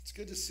It's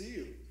good to see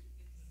you.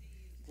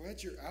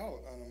 Glad you're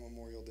out on a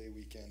Memorial Day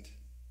weekend.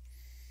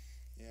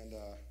 And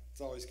it's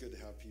always good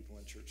to have people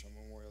in church on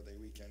Memorial Day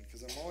weekend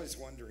because I'm always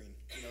wondering,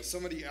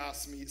 somebody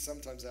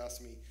sometimes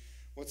asks me,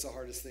 what's the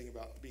hardest thing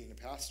about being a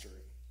pastor?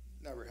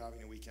 Never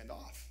having a weekend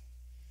off.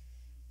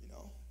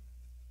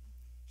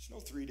 There's no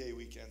 3-day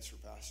weekends for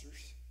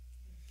pastors.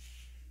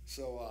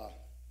 So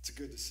it's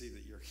good to see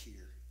that you're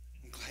here.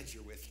 I'm glad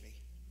you're with me.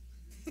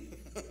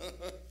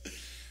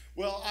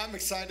 Well, I'm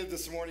excited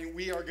this morning.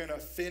 We are going to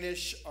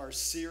finish our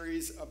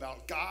series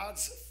about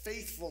God's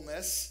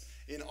faithfulness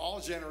in all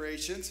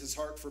generations, his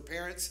heart for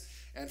parents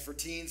and for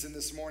teens. And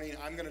this morning,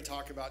 I'm going to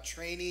talk about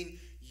training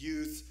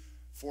youth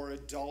for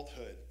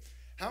adulthood.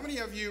 How many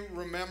of you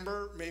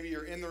remember, maybe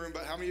you're in the room,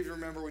 but how many of you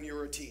remember when you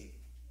were a teen?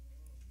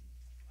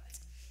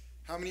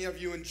 How many of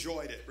you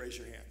enjoyed it? Raise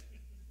your hand.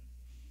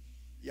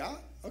 Yeah?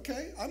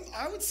 Okay.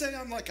 I would say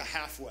I'm like a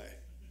halfway.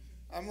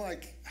 I'm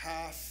like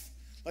half.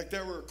 Like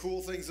there were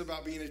cool things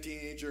about being a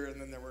teenager,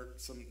 and then there were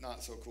some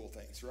not so cool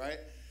things, right?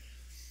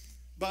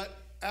 But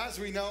as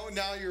we know,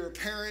 now you're a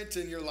parent,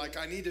 and you're like,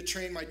 I need to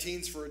train my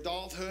teens for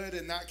adulthood,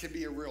 and that can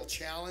be a real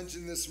challenge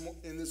in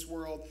this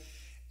world.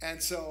 And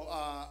so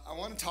I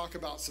want to talk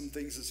about some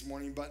things this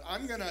morning, but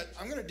I'm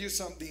gonna do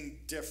something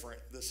different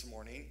this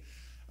morning.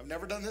 I've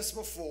never done this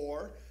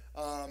before,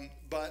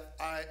 but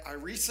I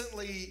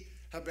recently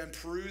have been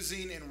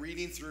perusing and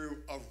reading through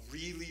a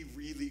really,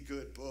 really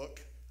good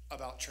book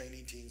about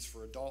training teens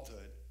for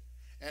adulthood.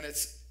 And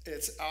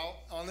it's out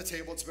on the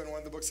table. It's been one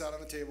of the books out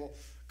on the table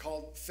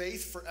called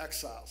Faith for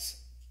Exiles.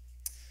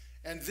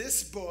 And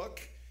this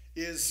book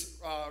is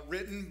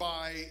written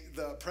by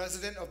the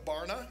president of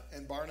Barna,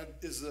 and Barna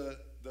is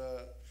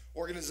the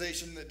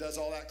organization that does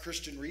all that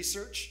Christian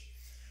research.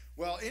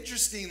 Well,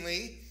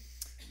 interestingly,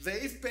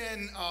 they've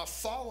been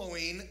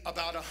following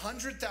about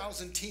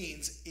 100,000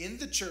 teens in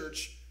the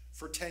church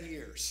for 10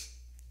 years.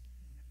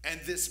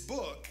 And this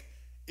book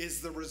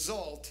is the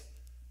result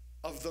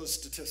of those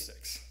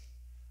statistics,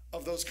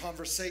 of those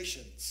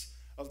conversations,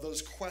 of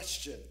those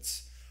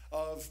questions,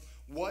 of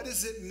what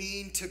does it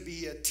mean to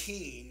be a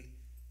teen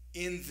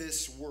in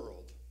this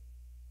world?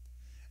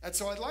 And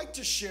so I'd like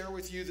to share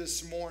with you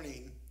this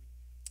morning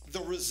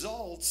the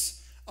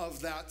results of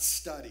that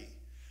study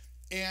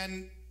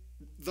and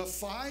the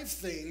 5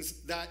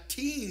 things that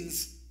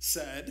teens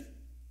said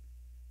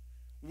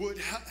would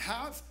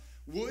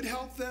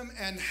help them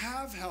and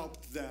have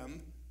helped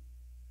them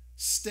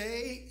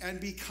stay and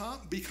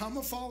become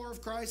a follower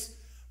of Christ,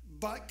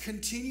 but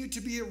continue to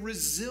be a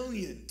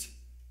resilient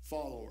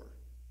follower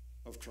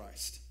of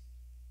Christ.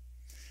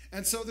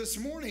 And so this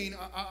morning,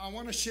 I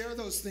want to share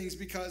those things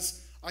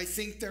because I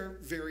think they're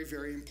very,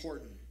 very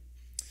important.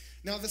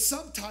 Now, the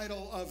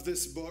subtitle of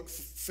this book,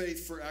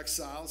 Faith for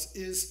Exiles,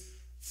 is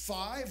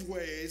 5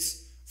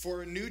 ways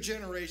for a new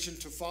generation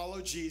to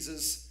follow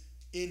Jesus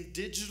in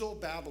digital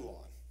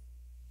Babylon.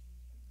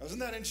 Now, isn't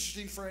that an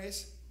interesting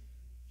phrase?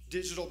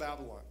 Digital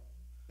Babylon.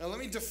 Now, let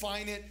me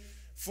define it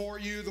for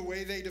you the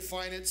way they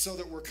define it so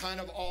that we're kind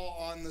of all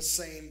on the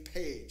same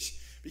page.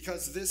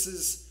 Because this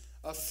is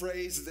a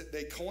phrase that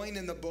they coin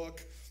in the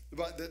book,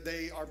 but that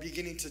they are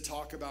beginning to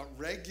talk about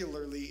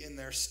regularly in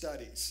their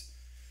studies.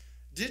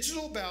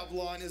 Digital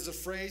Babylon is a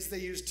phrase they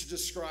use to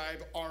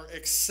describe our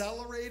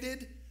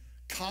accelerated,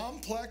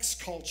 complex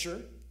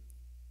culture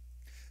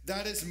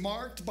that is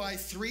marked by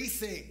 3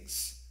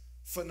 things: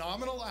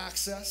 phenomenal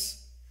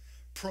access,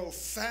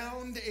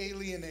 profound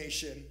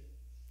alienation,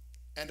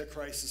 and a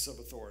crisis of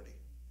authority.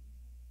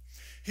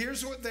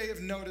 Here's what they have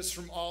noticed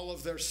from all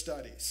of their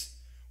studies.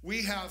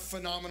 We have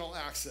phenomenal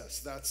access.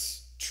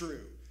 That's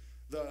true.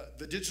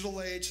 The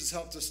digital age has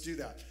helped us do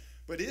that.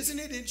 But isn't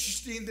it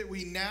interesting that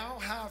we now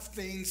have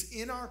things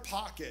in our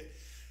pocket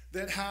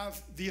that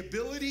have the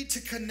ability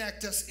to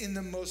connect us in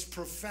the most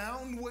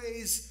profound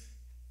ways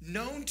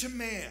known to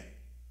man,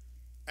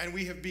 and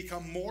we have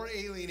become more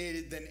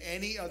alienated than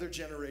any other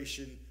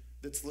generation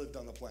that's lived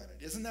on the planet?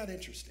 Isn't that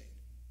interesting?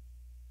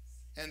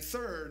 And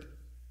third,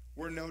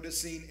 we're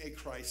noticing a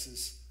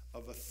crisis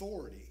of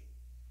authority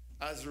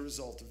as a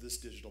result of this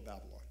digital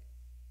Babylon.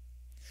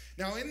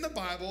 Now, in the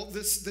Bible,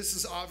 this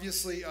is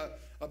obviously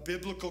a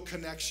biblical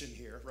connection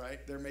here,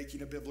 right? They're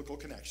making a biblical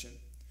connection.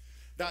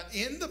 That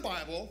in the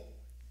Bible,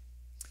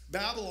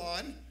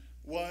 Babylon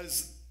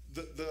was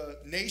the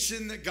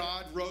nation that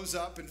God rose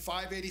up in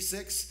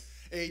 586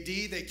 AD.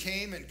 They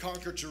came and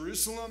conquered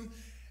Jerusalem.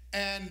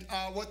 And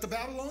what the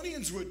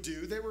Babylonians would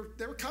do, they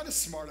were kind of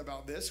smart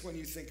about this when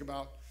you think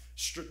about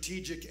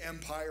strategic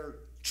empire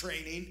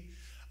training.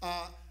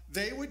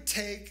 They would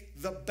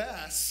take the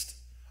best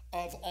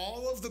of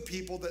all of the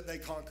people that they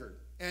conquered.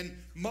 And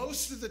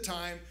most of the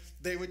time,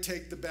 they would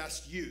take the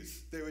best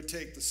youth. They would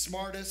take the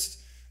smartest,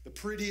 the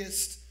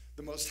prettiest,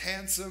 the most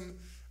handsome,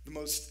 the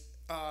most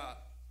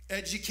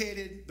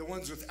educated, the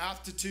ones with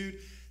aptitude.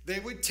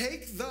 They would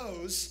take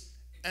those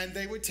and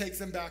they would take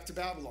them back to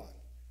Babylon.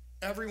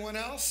 Everyone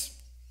else,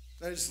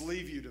 they just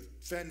leave you to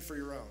fend for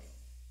your own.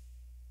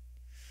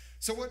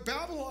 So what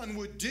Babylon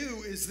would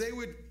do is they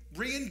would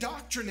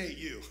re-indoctrinate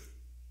you.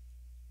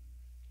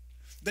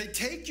 They'd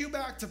take you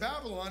back to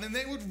Babylon and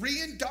they would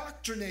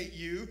re-indoctrinate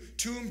you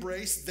to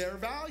embrace their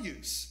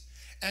values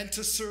and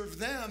to serve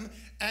them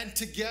and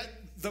to get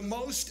the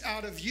most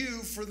out of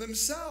you for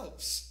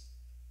themselves.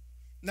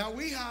 Now,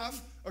 we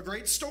have a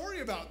great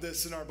story about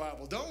this in our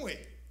Bible, don't we?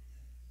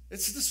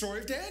 It's the story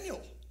of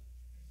Daniel.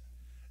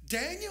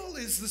 Daniel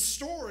is the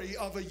story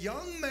of a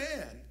young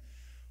man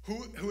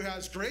who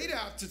has great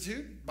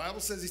aptitude. The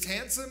Bible says he's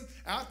handsome,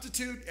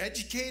 aptitude,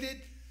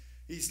 educated.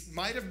 He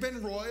might have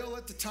been royal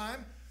at the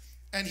time.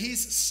 And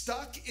he's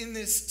stuck in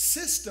this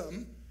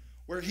system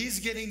where he's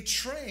getting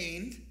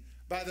trained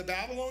by the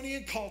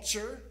Babylonian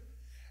culture,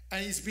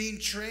 and he's being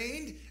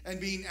trained and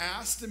being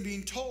asked and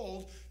being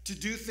told to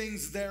do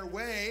things their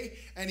way,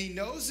 and he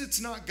knows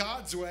it's not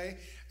God's way,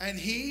 and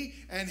he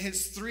and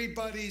his three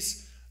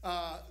buddies,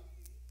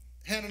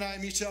 Hananiah,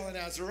 Mishael, and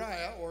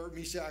Azariah, or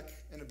Meshach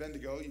and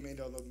Abednego, you may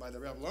know them by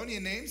their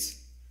Babylonian names.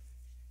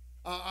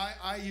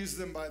 I use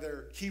them by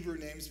their Hebrew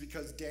names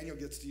because Daniel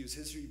gets to use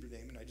his Hebrew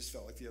name, and I just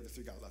felt like the other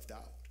three got left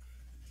out.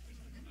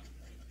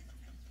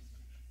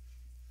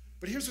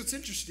 But here's what's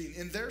interesting.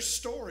 In their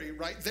story,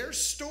 right, their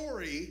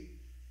story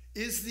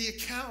is the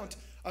account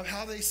of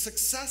how they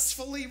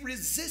successfully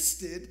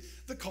resisted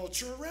the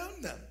culture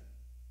around them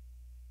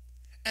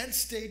and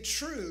stayed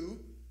true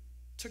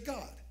to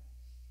God.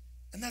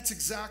 And that's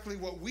exactly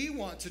what we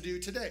want to do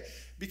today.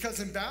 Because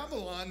in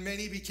Babylon,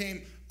 it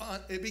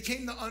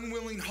became the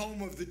unwilling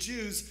home of the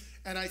Jews.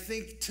 And I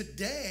think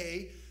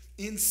today,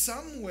 in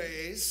some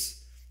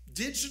ways,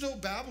 digital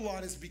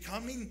Babylon is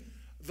becoming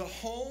the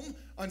home,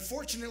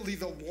 unfortunately,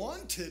 the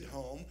wanted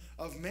home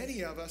of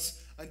many of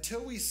us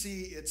until we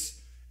see its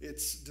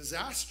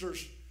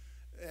disasters,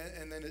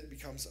 and then it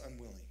becomes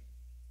unwilling.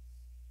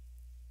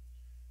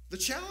 The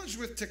challenge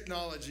with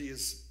technology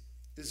is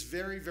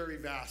very, very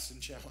vast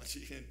and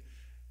challenging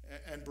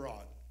and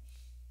broad.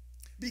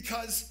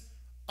 Because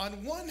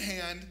on one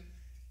hand,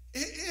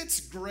 it's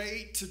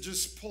great to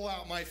just pull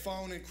out my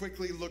phone and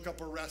quickly look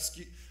up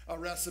a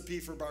recipe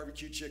for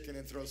barbecue chicken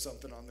and throw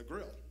something on the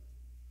grill.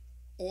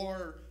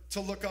 Or to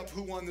look up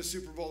who won the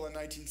Super Bowl in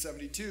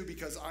 1972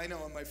 because I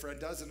know and my friend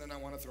doesn't and I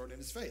want to throw it in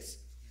his face.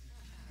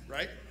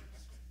 Right?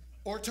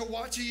 Or to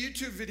watch a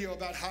YouTube video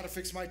about how to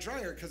fix my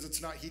dryer because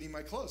it's not heating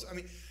my clothes. I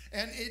mean,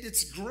 and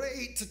it's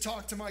great to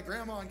talk to my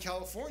grandma in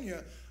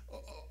California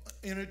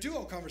in a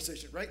duo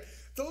conversation, right?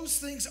 Those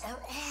things are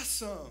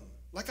awesome.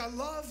 Like, I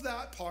love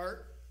that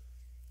part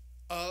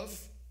of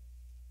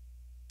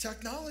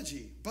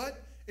technology.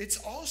 But it's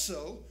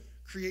also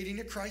creating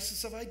a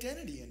crisis of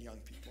identity in young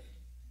people.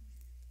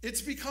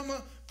 It's become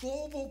a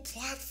global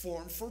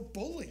platform for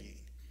bullying.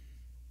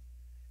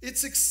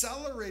 It's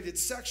accelerated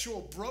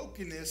sexual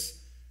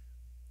brokenness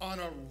on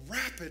a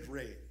rapid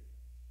rate.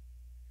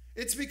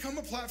 It's become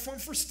a platform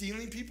for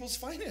stealing people's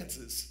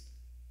finances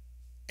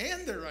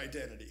and their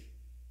identity.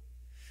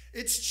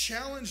 It's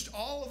challenged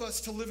all of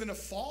us to live in a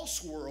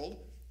false world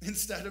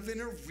instead of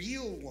in a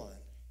real one.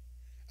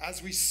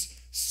 As we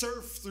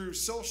surf through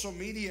social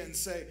media and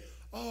say,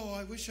 oh,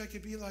 I wish I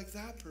could be like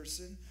that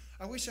person.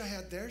 I wish I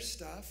had their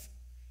stuff.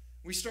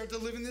 We start to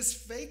live in this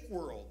fake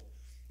world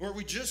where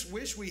we just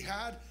wish we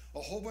had a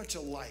whole bunch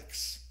of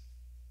likes.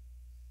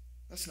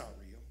 That's not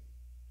real.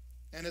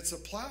 And it's a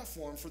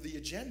platform for the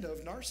agenda of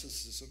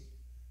narcissism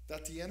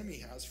that the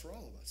enemy has for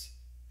all of us.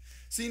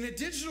 See, in a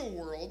digital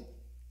world,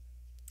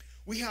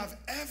 we have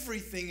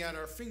everything at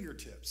our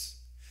fingertips.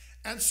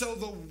 And so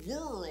the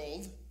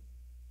world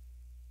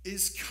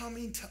is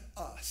coming to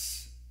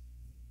us.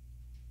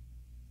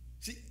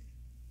 See,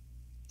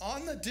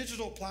 on the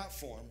digital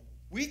platform,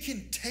 we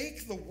can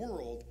take the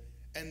world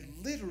and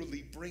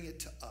literally bring it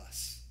to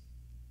us.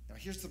 Now,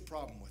 here's the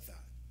problem with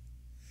that.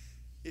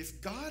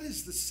 If God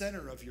is the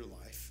center of your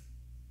life,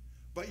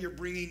 but you're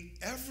bringing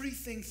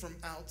everything from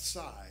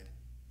outside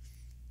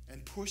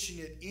and pushing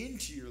it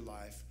into your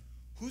life,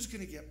 who's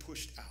going to get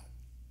pushed out?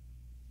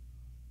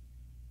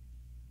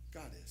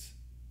 God is.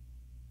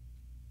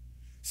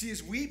 See,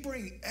 as we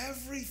bring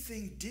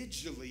everything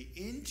digitally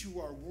into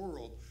our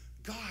world,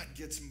 God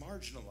gets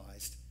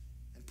marginalized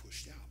and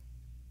pushed out.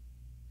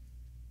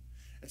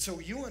 And so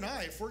you and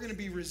I, if we're going to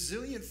be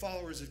resilient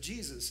followers of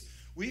Jesus,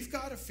 we've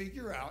got to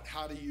figure out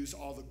how to use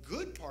all the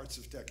good parts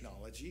of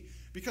technology.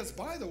 Because,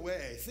 by the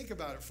way, think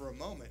about it for a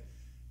moment.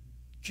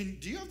 Do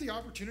you have the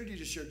opportunity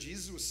to share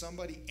Jesus with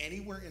somebody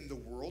anywhere in the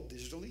world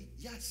digitally?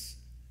 Yes.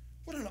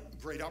 What a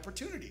great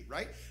opportunity,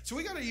 right? So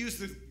we got to use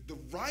the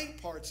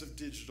right parts of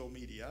digital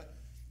media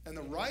and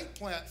the right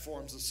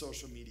platforms of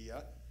social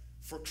media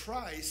for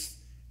Christ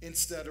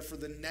instead of for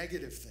the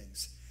negative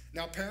things.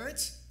 Now,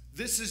 parents,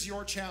 this is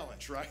your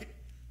challenge, right?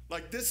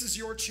 Like, this is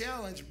your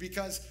challenge,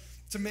 because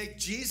to make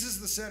Jesus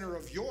the center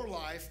of your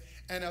life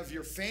and of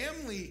your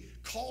family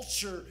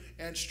culture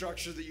and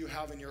structure that you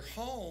have in your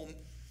home,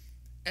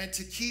 and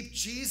to keep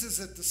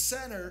Jesus at the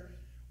center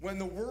when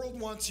the world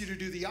wants you to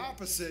do the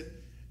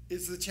opposite,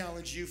 is the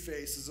challenge you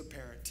face as a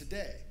parent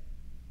today.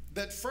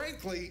 That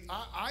frankly,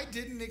 I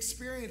didn't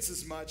experience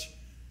as much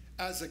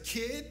as a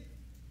kid.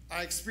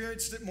 I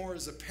experienced it more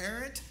as a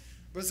parent,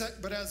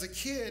 but as a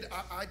kid,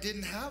 I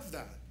didn't have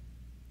that.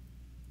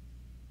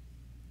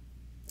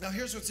 Now,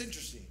 here's what's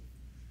interesting.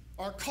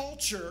 Our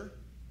culture,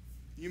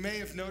 you may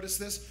have noticed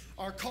this,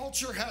 our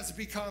culture has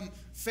become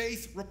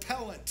faith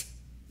repellent.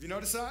 Have you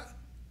noticed that?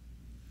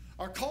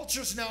 Our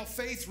culture's now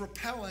faith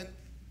repellent,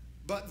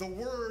 but the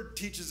Word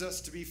teaches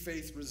us to be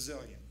faith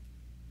resilient.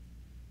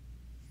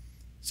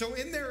 So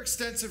in their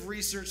extensive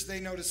research, they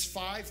noticed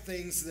 5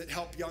 things that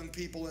help young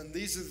people, and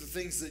these are the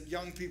things that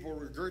young people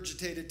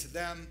regurgitated to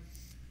them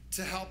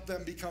to help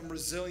them become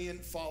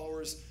resilient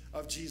followers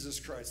of Jesus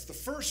Christ. The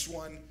first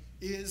one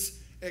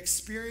is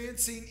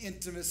experiencing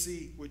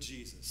intimacy with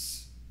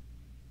Jesus.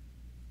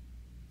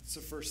 It's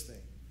the first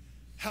thing.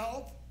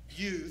 Help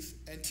youth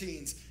and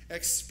teens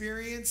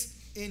experience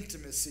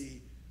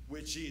intimacy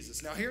with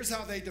Jesus. Now, here's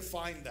how they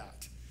define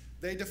that.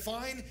 They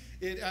define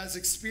it as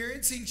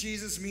experiencing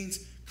Jesus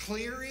means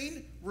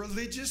clearing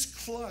religious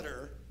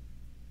clutter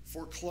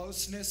for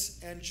closeness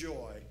and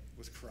joy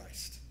with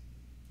Christ.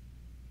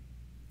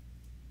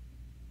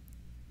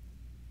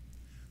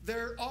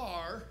 There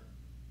are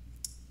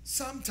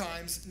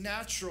sometimes,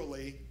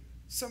 naturally,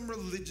 some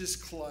religious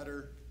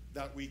clutter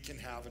that we can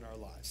have in our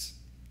lives.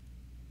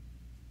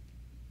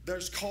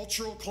 There's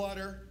cultural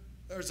clutter.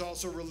 There's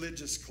also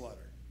religious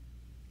clutter.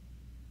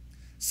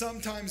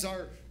 Sometimes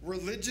our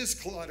religious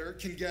clutter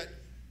can get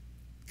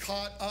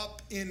caught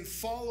up in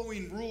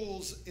following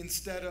rules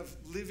instead of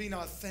living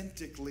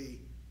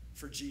authentically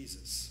for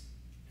Jesus.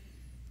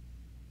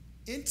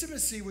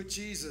 Intimacy with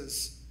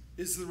Jesus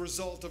is the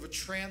result of a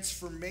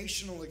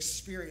transformational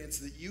experience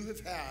that you have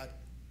had,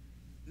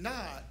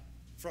 not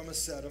from a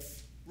set of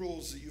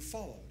rules that you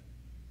followed.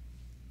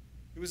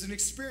 It was an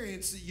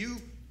experience that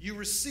you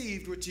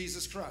received with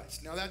Jesus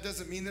Christ. Now, that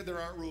doesn't mean that there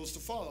aren't rules to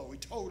follow. We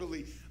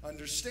totally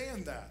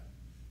understand that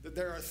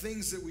there are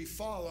things that we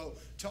follow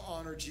to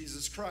honor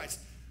Jesus Christ.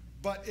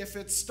 But if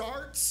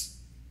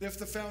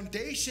the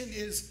foundation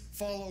is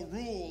follow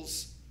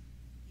rules,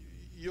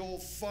 you'll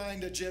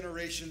find a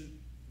generation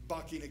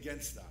bucking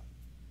against that.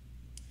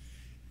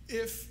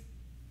 If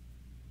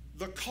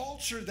the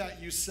culture that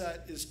you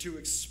set is to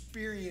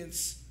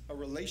experience a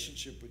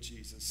relationship with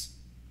Jesus,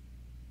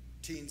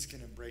 teens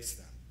can embrace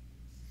that.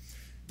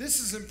 This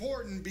is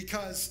important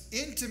because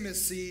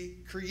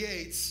intimacy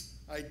creates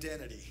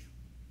identity.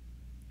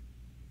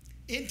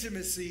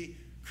 Intimacy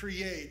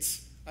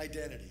creates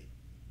identity.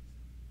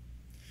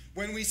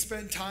 When we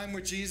spend time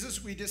with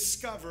Jesus, we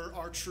discover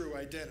our true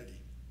identity.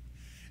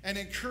 And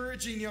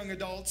encouraging young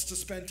adults to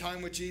spend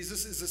time with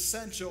Jesus is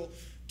essential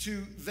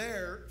to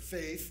their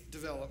faith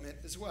development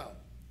as well.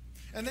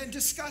 And then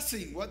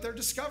discussing what they're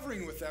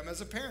discovering with them as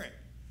a parent.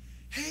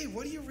 Hey,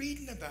 what are you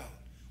reading about?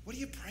 What are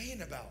you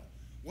praying about?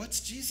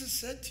 What's Jesus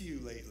said to you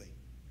lately?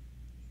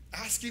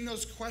 Asking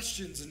those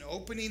questions and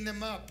opening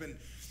them up and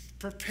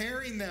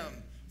preparing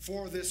them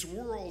for this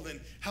world and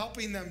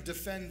helping them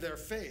defend their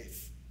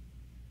faith.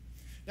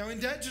 Now, in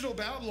digital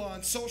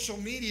Babylon, social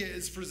media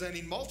is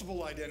presenting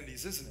multiple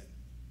identities, isn't it?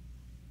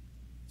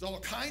 There's all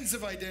kinds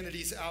of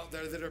identities out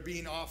there that are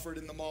being offered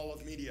in the mall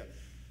of media.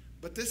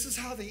 But this is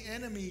how the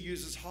enemy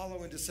uses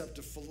hollow and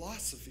deceptive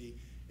philosophy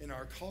in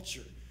our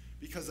culture.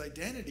 Because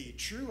identity,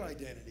 true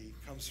identity,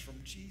 comes from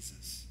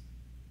Jesus.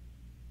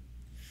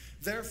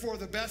 Therefore,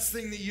 the best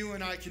thing that you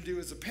and I can do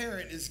as a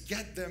parent is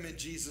get them in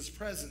Jesus'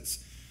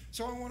 presence.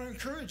 So I want to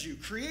encourage you,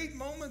 create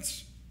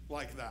moments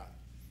like that.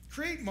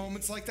 Create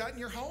moments like that in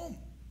your home.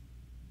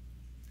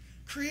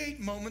 Create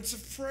moments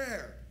of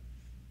prayer,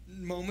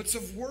 moments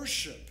of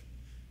worship,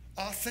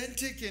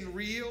 authentic and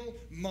real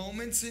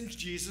moments in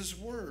Jesus'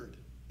 Word,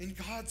 in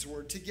God's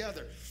Word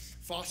together.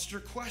 Foster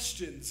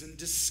questions and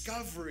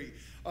discovery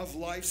of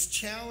life's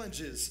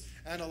challenges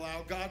and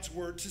allow God's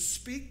Word to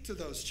speak to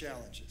those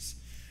challenges.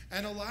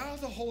 And allow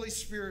the Holy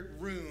Spirit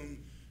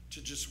room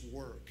to just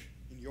work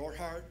in your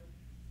heart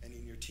and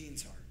in your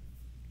teen's heart.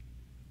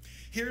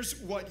 Here's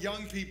what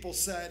young people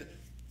said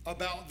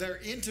about their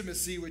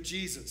intimacy with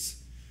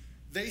Jesus.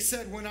 They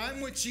said, when I'm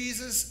with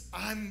Jesus,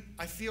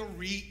 I feel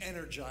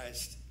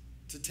re-energized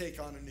to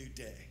take on a new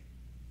day.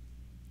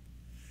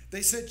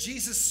 They said,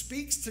 Jesus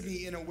speaks to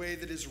me in a way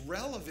that is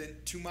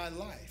relevant to my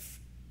life.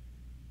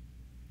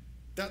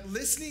 That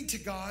listening to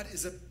God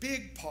is a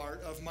big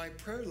part of my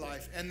prayer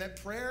life, and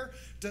that prayer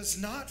does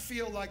not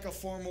feel like a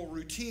formal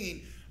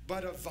routine,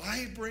 but a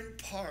vibrant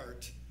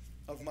part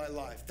of my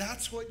life.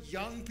 That's what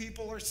young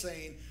people are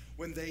saying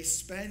when they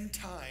spend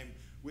time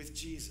with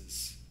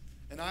Jesus.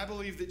 And I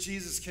believe that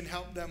Jesus can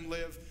help them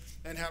live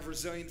and have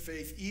resilient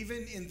faith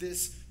even in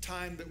this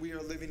time that we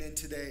are living in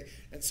today.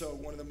 And so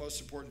one of the most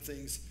important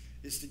things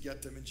is to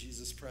get them in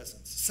Jesus'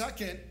 presence.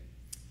 Second,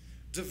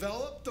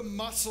 develop the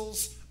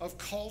muscles of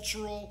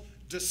cultural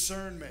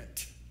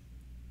discernment.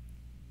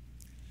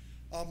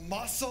 A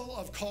muscle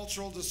of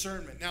cultural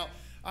discernment. Now,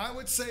 I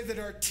would say that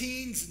our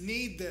teens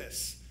need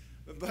this,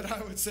 but I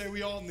would say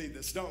we all need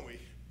this, don't we?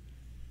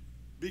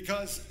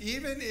 Because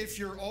even if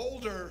you're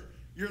older,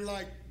 you're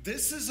like,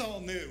 this is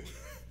all new.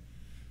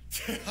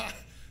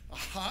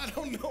 I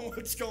don't know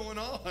what's going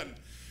on.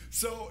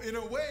 So in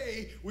a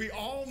way, we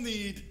all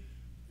need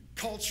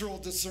cultural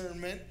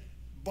discernment,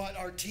 but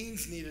our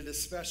teens need it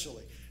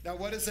especially. Now,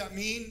 what does that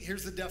mean?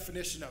 Here's the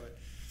definition of it.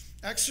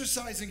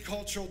 Exercising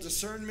cultural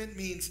discernment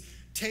means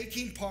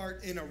taking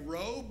part in a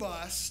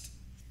robust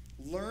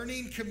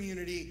learning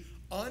community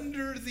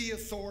under the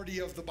authority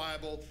of the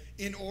Bible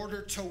in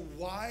order to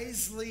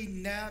wisely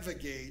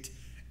navigate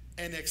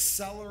an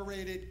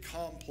accelerated,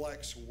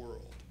 complex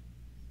world.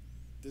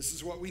 This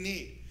is what we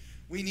need.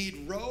 We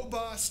need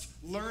robust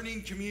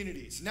learning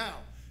communities. Now,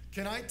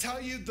 can I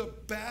tell you the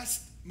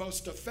best,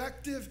 most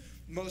effective,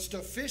 most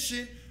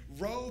efficient,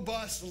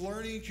 robust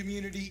learning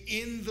community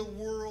in the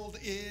world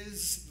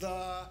is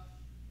the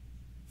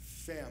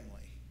family.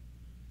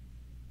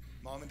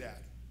 Mom and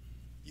dad.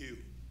 You.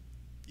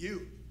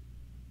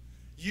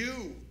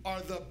 You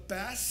are the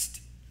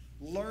best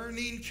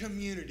learning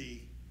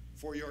community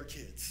for your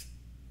kids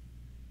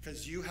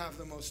because you have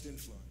the most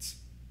influence.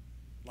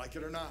 Like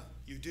it or not,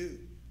 you do.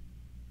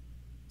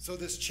 So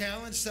this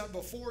challenge set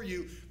before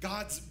you,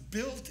 God's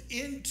built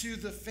into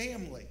the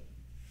family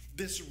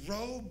this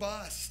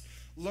robust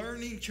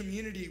learning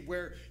community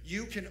where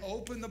you can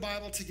open the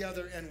Bible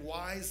together and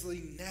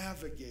wisely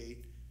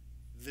navigate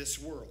this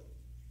world.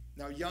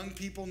 Now, young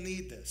people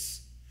need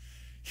this.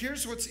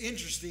 Here's what's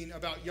interesting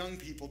about young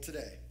people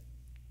today.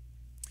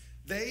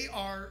 They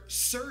are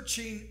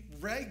searching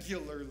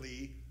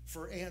regularly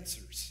for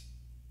answers.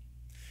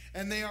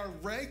 And they are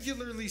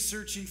regularly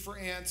searching for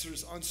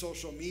answers on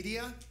social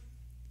media,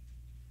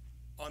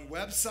 on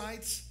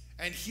websites,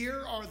 and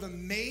here are the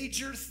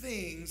major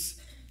things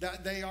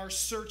that they are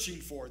searching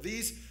for.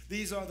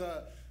 These are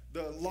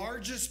the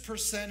largest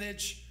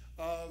percentage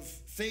of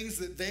things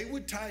that they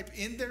would type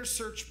in their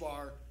search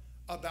bar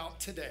about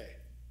today.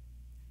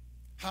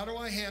 How do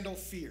I handle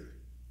fear?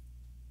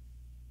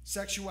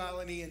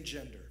 Sexuality and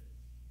gender,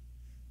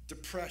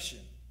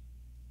 depression,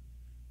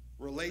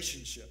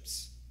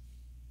 relationships,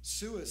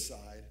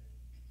 suicide,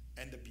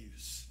 and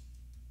abuse.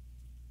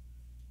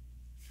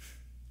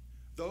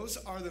 Those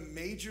are the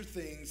major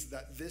things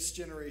that this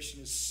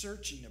generation is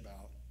searching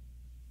about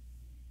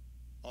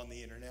on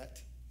the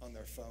internet, on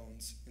their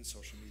phones, in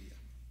social media.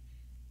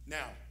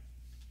 Now,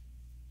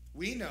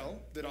 we know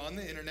that on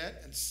the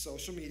internet and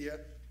social media,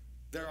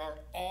 there are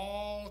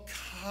all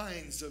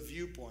kinds of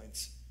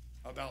viewpoints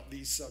about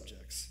these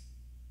subjects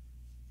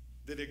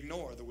that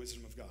ignore the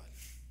wisdom of God.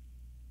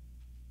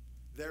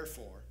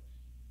 Therefore,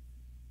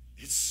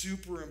 it's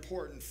super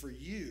important for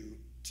you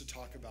to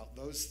talk about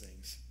those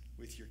things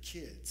with your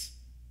kids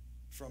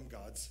from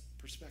God's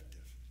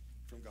perspective,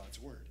 from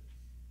God's word.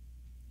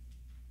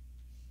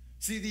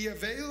 See, the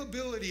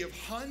availability of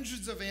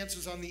hundreds of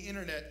answers on the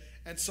internet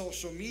and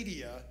social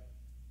media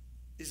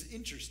is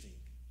interesting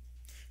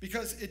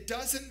because it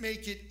doesn't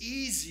make it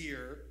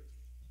easier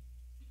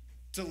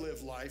to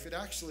live life. It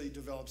actually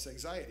develops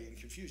anxiety and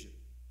confusion.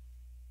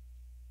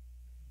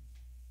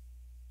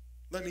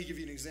 Let me give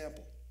you an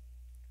example.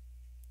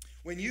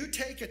 When you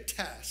take a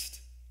test,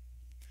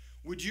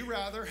 would you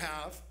rather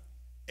have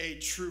a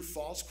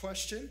true-false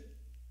question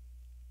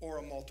or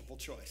a multiple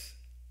choice?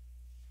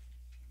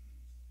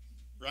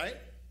 Right?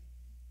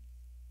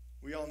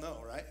 We all know,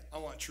 right? I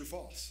want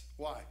true-false.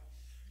 Why?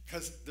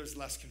 Because there's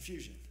less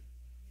confusion.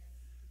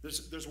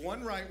 There's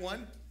one right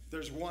one,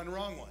 there's one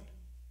wrong one.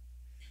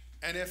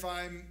 And if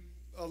I'm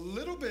a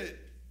little bit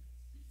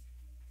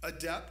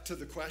adept to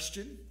the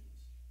question,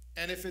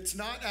 and if it's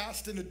not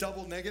asked in a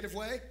double negative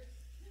way,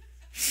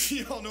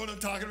 you all know what I'm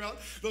talking about?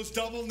 Those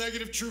double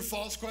negative true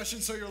false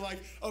questions. So you're like,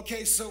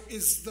 okay, so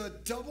is the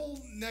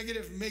double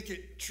negative make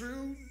it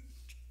true,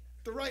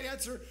 the right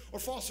answer, or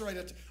false, the right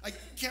answer? I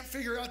can't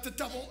figure out the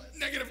double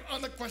negative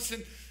on the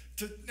question.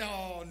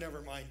 No,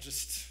 never mind.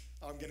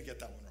 I'm going to get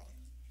that one wrong.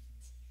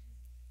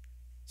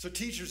 So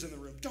teachers in the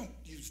room, don't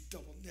use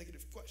double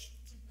negative questions.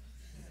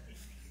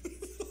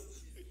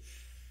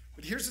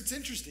 But here's what's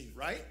interesting,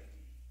 right?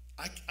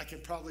 I can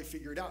probably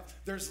figure it out.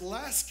 There's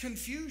less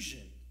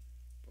confusion.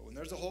 But when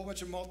there's a whole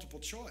bunch of multiple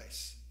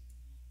choice,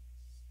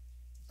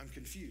 I'm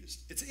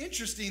confused. It's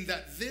interesting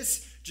that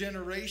this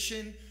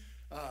generation,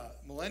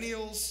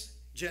 millennials,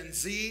 Gen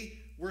Z,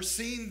 we're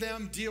seeing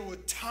them deal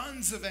with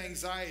tons of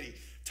anxiety,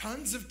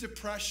 tons of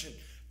depression,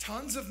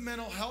 tons of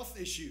mental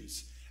health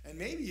issues. And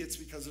maybe it's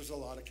because there's a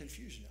lot of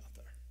confusion out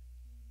there.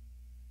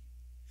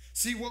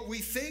 See, what we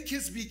think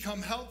has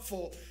become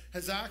helpful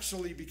has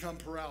actually become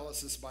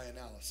paralysis by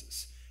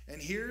analysis.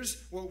 And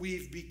here's what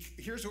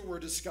we're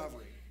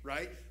discovering,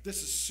 right?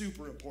 This is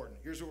super important.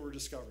 Here's what we're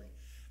discovering.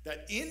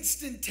 That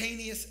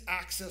instantaneous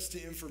access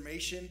to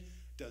information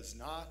does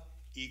not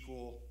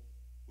equal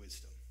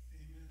wisdom.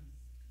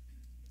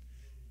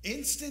 Amen.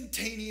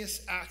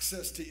 Instantaneous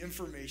access to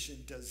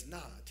information does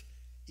not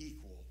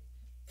equal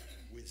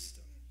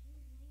wisdom.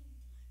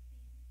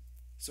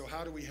 So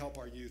how do we help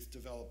our youth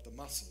develop the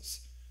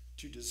muscles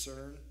to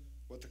discern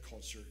what the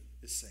culture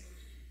is saying?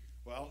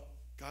 Well,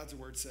 God's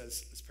word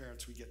says, as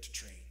parents, we get to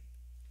train.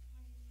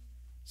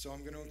 So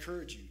I'm going to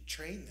encourage you,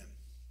 train them.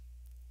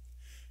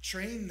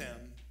 Train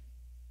them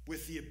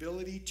with the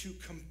ability to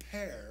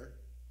compare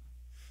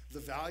the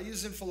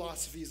values and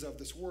philosophies of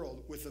this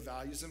world with the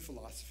values and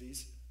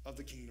philosophies of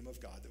the kingdom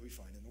of God that we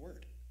find in the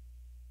word.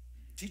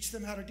 Teach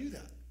them how to do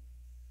that.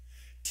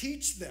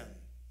 Teach them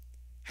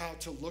how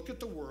to look at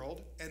the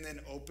world and then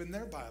open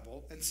their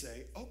Bible and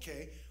say,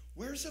 okay,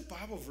 where's a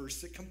Bible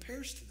verse that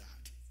compares to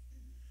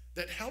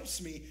that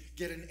helps me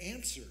get an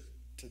answer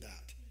to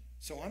that,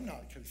 so I'm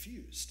not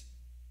confused?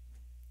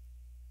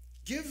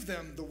 Give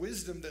them the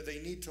wisdom that they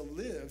need to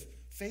live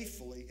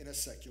faithfully in a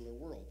secular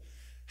world.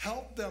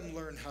 Help them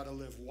learn how to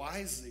live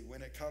wisely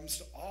when it comes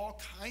to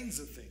all kinds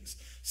of things,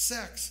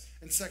 sex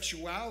and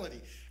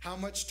sexuality, how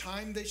much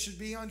time they should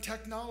be on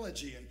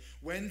technology, and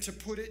when to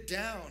put it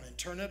down and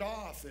turn it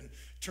off and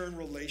turn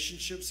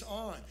relationships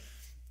on.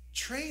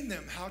 Train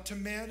them how to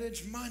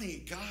manage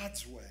money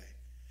God's way.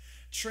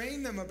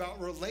 Train them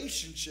about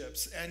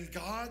relationships and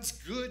God's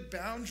good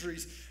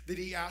boundaries that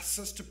he asks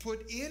us to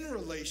put in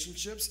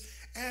relationships,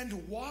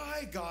 and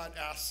why God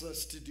asks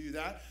us to do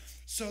that,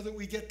 so that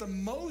we get the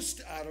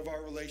most out of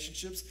our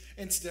relationships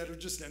instead of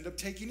just end up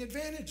taking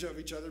advantage of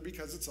each other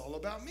because it's all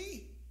about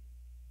me.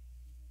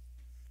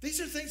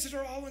 These are things that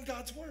are all in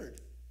God's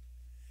word.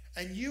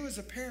 And you as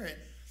a parent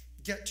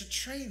get to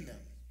train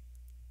them.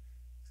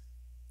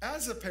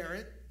 As a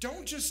parent,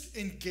 don't just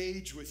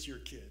engage with your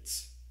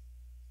kids.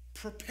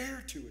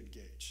 Prepare to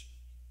engage.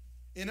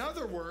 In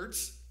other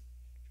words,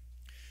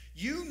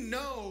 you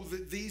know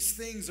that these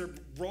things are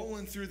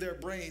rolling through their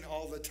brain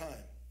all the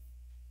time.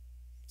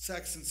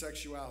 Sex and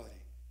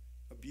sexuality,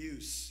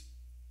 abuse,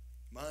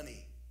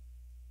 money.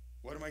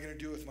 What am I going to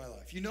do with my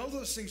life? You know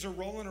those things are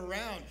rolling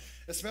around,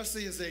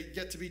 especially as they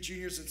get to be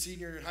juniors and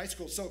seniors in high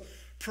school. So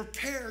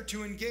prepare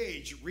to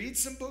engage. Read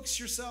some books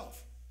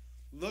yourself.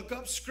 Look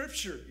up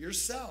scripture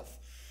yourself.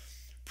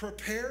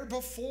 Prepare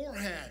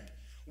beforehand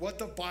what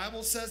the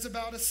Bible says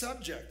about a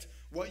subject,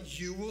 what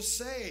you will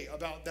say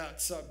about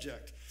that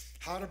subject,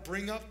 how to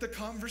bring up the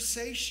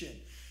conversation,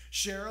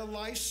 share a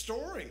life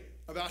story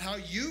about how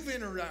you've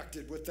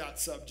interacted with that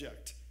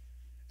subject.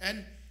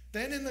 And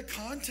then in the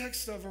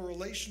context of a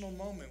relational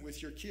moment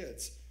with your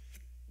kids,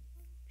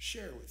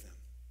 share with them.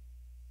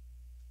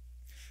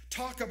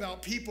 Talk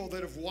about people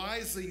that have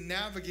wisely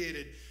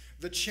navigated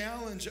the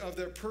challenge of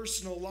their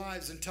personal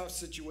lives in tough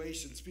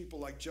situations, people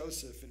like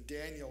Joseph and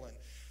Daniel and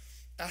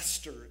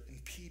Esther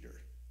and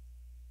Peter.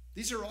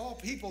 These are all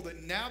people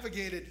that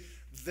navigated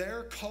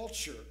their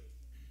culture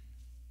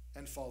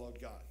and followed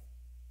God,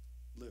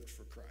 lived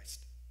for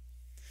Christ.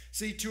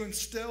 See, to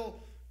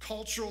instill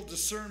cultural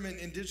discernment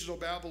in digital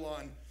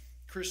Babylon,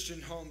 Christian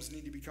homes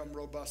need to become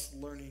robust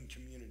learning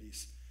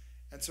communities.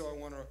 And so I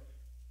want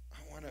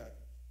to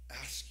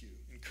ask you,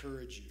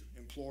 encourage you,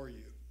 implore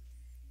you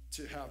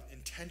to have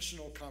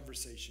intentional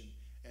conversation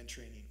and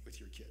training with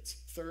your kids.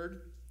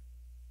 Third,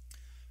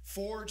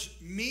 forge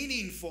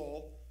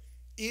meaningful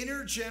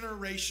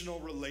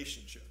intergenerational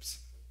relationships.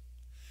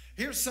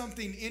 Here's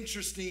something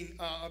interesting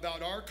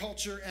about our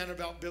culture and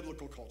about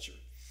biblical culture.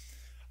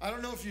 I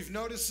don't know if you've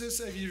noticed this,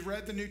 if you've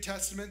read the New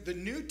Testament. The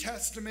New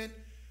Testament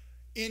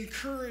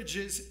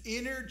encourages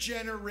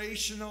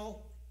intergenerational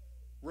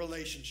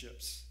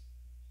relationships.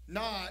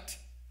 Not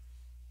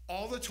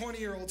all the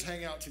 20-year-olds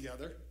hang out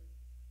together,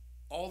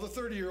 all the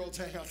 30-year-olds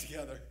hang out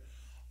together.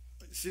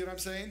 See what I'm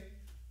saying?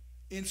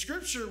 In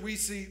Scripture, we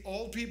see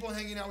old people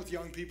hanging out with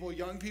young people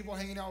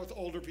hanging out with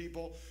older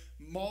people,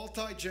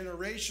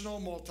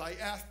 multi-generational,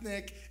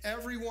 multi-ethnic,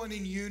 everyone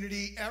in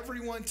unity,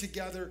 everyone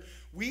together.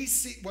 We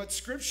see what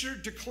Scripture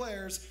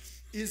declares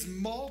is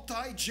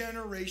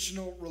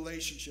multi-generational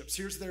relationships.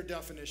 Here's their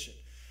definition.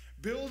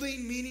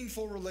 Building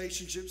meaningful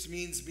relationships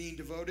means being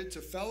devoted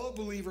to fellow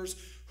believers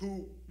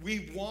who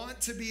we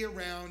want to be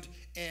around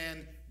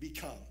and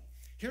become.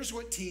 Here's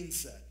what teens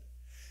said.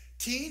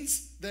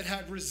 Teens that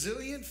had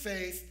resilient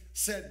faith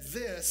said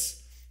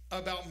this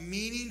about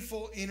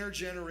meaningful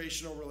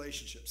intergenerational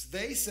relationships.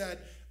 They said,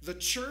 the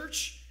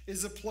church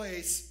is a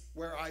place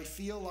where I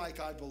feel like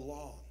I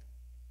belong.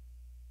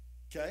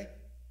 Okay?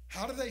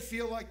 How do they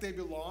feel like they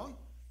belong?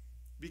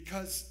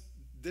 Because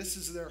this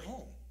is their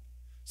home.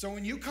 So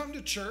when you come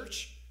to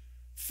church,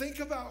 think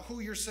about who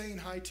you're saying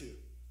hi to.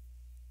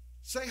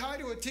 Say hi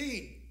to a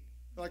teen.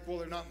 Like, well,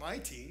 they're not my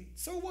teen.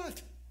 So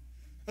what?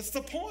 That's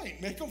the point.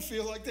 Make them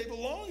feel like they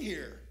belong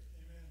here.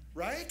 Amen.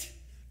 Right?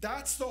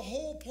 That's the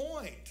whole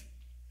point.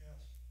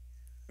 Yes.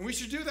 And we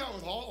should do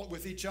that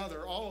with each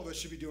other. All of us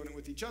should be doing it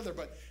with each other.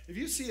 But if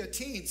you see a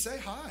teen, say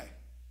hi.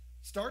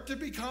 Start to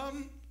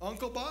become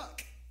Uncle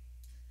Buck.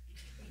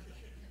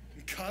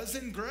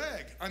 Cousin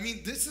Greg. I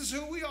mean, this is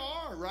who we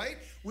are, right?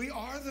 We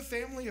are the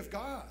family of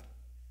God.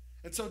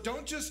 And so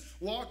don't just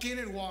walk in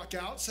and walk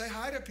out. Say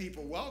hi to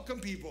people. Welcome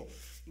people.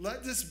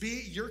 Let this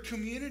be your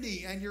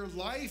community and your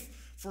life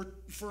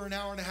for an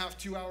hour and a half,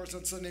 2 hours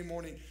on Sunday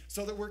morning,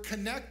 so that we're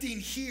connecting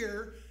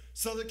here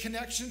so that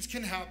connections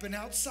can happen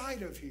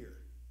outside of here.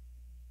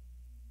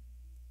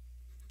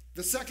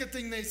 The second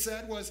thing they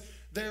said was,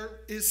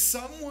 there is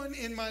someone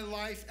in my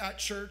life at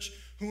church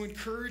who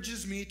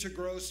encourages me to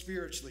grow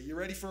spiritually. You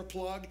ready for a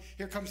plug?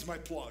 Here comes my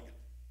plug.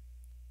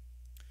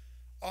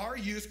 Our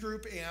youth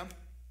group, AMP,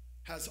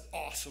 has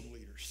awesome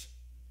leaders.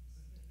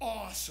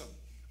 Awesome.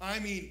 I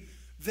mean,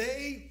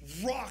 they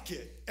rock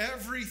it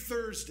every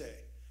Thursday.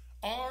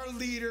 Our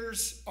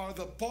leaders are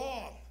the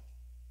bomb.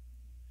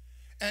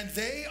 And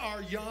they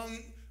are young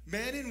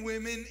men and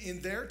women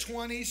in their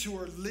 20s who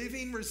are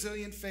living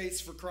resilient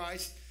faiths for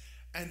Christ,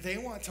 and they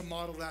want to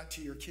model that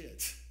to your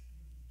kids.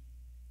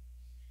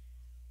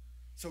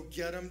 So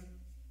get them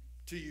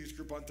to youth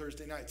group on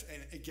Thursday nights,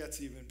 and it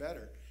gets even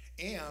better.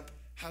 AMP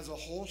has a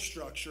whole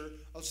structure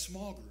of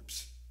small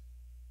groups.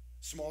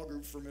 Small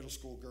group for middle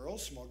school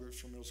girls, small groups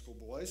for middle school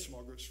boys,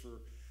 small groups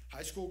for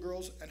high school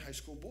girls and high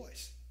school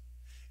boys.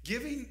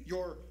 Giving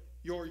your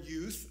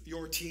youth,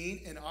 your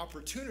teen, an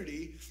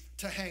opportunity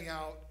to hang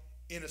out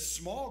in a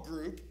small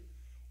group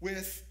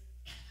with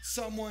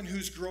someone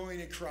who's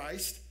growing in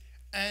Christ.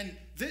 And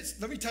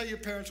this, let me tell you,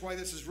 parents, why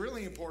this is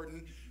really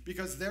important,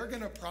 because they're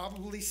going to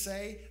probably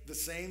say the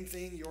same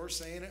thing you're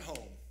saying at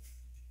home.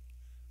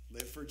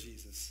 Live for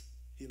Jesus.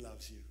 He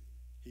loves you.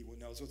 He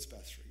knows what's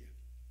best for you.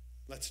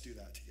 Let's do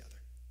that together.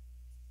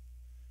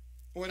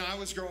 When I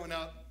was growing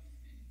up,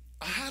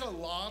 I had a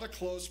lot of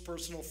close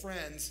personal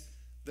friends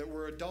that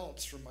were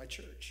adults from my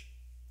church.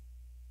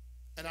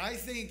 And I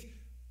think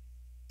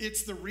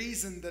it's the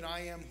reason that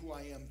I am who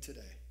I am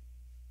today.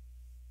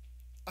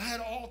 I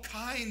had all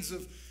kinds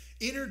of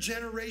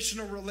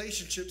intergenerational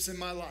relationships in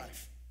my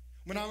life.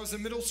 When I was a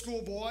middle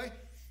school boy,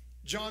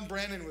 John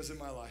Brannon was in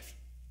my life.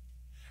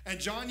 And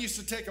John used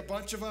to take a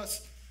bunch of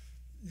us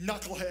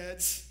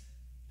knuckleheads,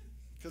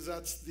 because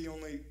that's the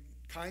only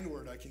kind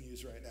word I can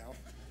use right now.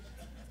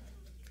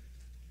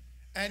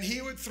 And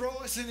he would throw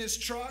us in his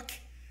truck,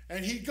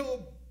 and he'd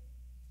go,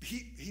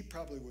 he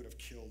probably would have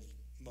killed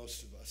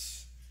most of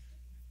us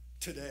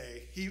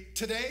today.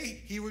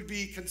 Today, he would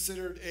be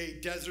considered a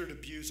desert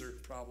abuser,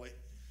 probably.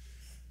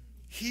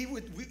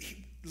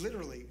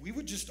 Literally, we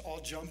would just all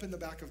jump in the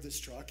back of this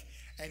truck,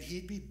 and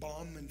he'd be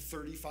bombing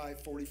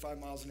 35, 45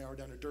 miles an hour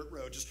down a dirt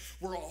road.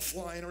 We're all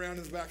flying around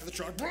in the back of the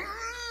truck. Yeah!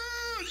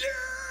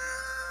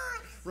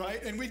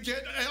 Right? And we'd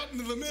get out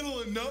into the middle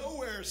of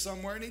nowhere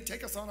somewhere, and he'd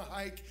take us on a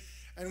hike,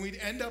 and we'd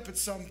end up at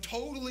some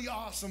totally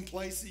awesome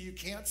place that you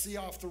can't see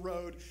off the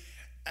road,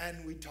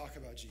 and we'd talk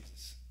about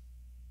Jesus.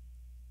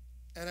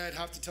 And I'd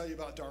have to tell you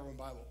about Darwin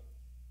Bible,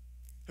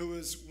 who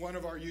was one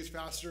of our youth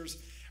pastors,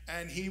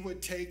 and he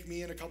would take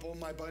me and a couple of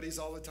my buddies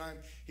all the time.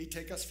 He'd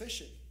take us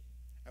fishing,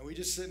 and we'd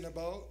just sit in a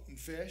boat and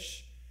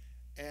fish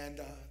and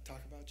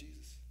talk about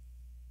Jesus.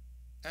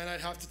 And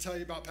I'd have to tell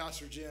you about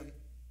Pastor Jim,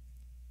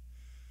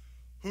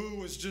 who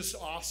was just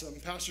awesome.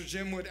 Pastor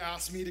Jim would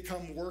ask me to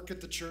come work at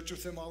the church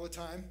with him all the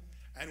time,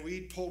 and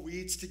we'd pull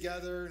weeds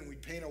together, and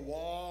we'd paint a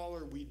wall,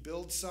 or we'd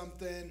build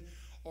something,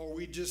 or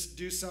we'd just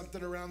do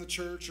something around the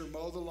church or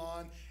mow the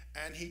lawn,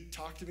 and he'd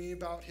talk to me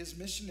about his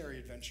missionary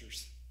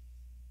adventures.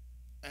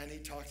 And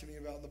he'd talk to me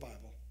about the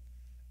Bible,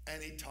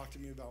 and he'd talk to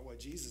me about what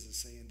Jesus is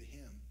saying to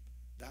him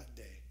that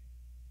day.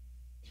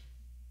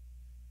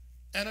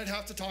 And I'd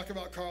have to talk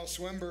about Carl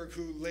Swinberg,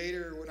 who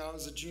later, when I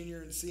was a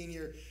junior and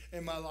senior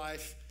in my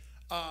life,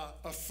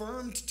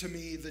 affirmed to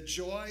me the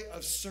joy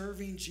of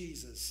serving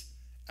Jesus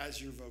as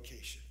your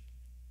vocation.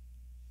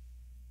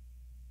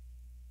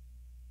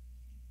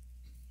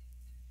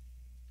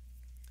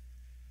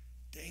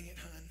 Dang it,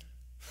 hon.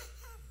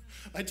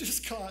 I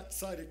just caught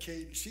sight of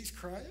Kate, and she's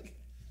crying.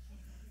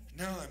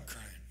 Now I'm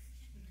crying.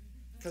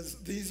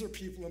 Because these are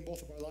people in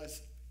both of our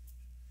lives.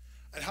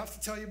 I'd have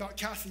to tell you about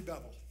Kathy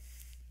Bevel,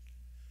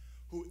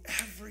 who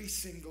every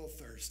single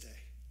Thursday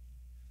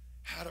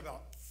had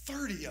about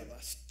 30 of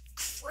us,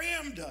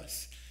 crammed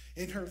us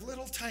in her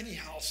little tiny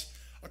house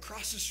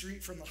across the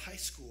street from the high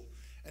school,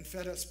 and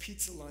fed us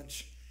pizza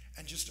lunch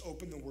and just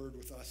opened the Word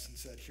with us and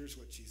said, here's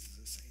what Jesus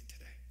is saying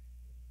today.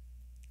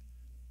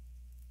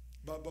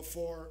 But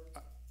before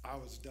I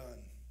was done,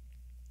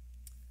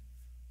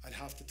 I'd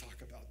have to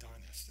talk about Don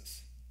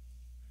Estes.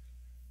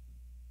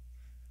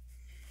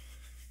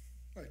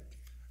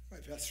 My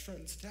best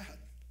friend's dad,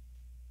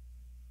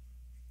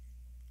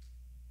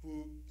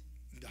 who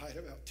died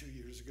about 2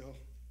 years ago.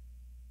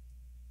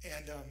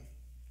 And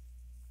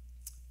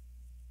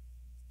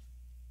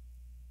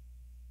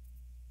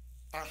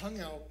I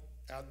hung out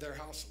at their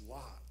house a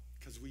lot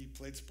because we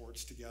played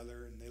sports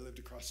together, and they lived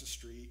across the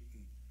street,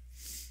 and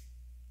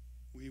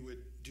we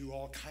would do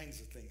all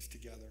kinds of things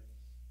together.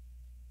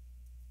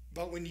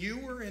 But when you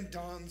were in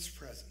Don's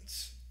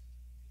presence,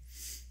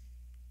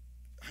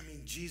 I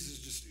mean, Jesus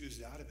just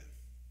oozed out of him.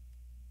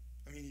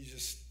 I mean,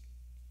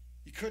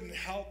 you couldn't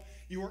help.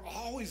 You were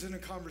always in a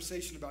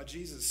conversation about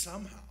Jesus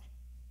somehow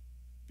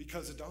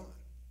because of Don.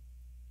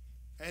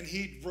 And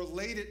he'd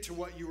relate it to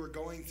what you were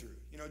going through.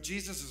 You know,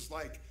 Jesus is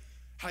like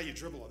how you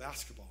dribble a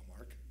basketball,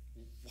 Mark.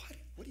 What?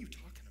 What are you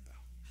talking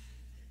about?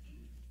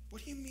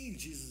 What do you mean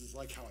Jesus is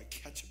like how I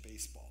catch a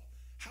baseball?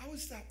 How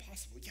is that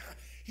possible? Yeah,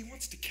 he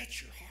wants to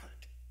catch your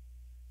heart.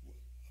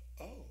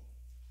 Oh,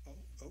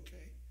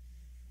 okay.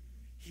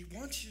 He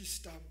wants you to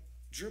stop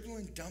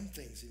dribbling dumb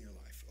things in your life.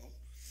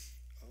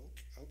 Oh,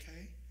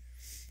 okay.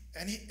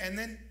 And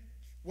then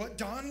what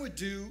Don would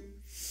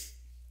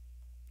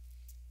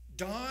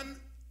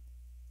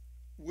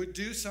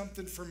do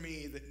something for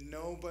me that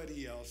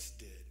nobody else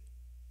did.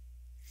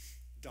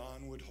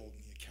 Don would hold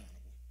me accountable.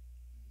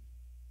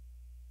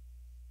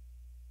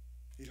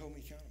 He'd hold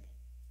me accountable.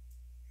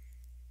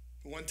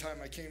 one time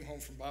I came home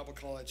from Bible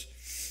college.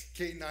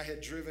 Kate and I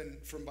had driven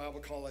from Bible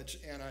college,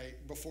 and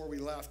before we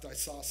left, I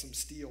saw some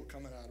steel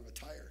coming out of a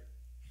tire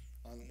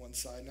on one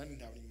side, and I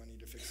didn't have any money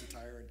to fix the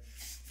tire. And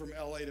from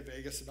LA to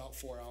Vegas, about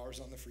 4 hours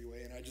on the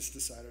freeway, and I just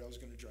decided I was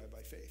going to drive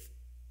by faith.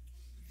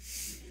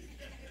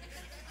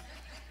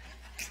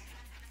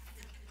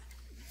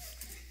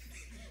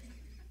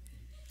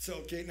 So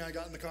Kate and I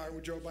got in the car,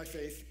 we drove by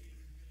faith,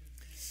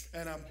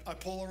 and I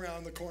pull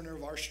around the corner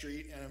of our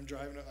street, and I'm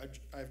driving.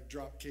 I've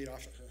dropped Kate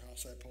off at her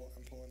house.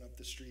 I'm pulling up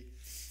the street,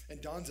 and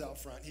Don's out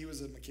front. He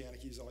was a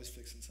mechanic. He was always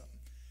fixing something.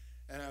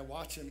 And I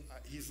watch him.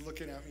 He's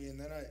looking at me, and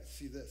then I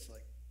see this,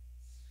 like.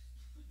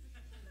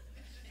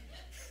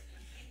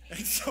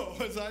 And so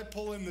as I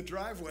pull in the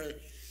driveway,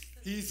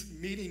 he's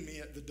meeting me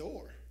at the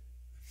door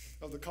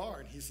of the car,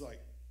 and he's like,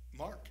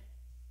 "Mark,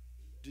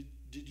 did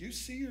you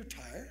see your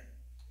tire?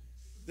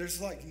 There's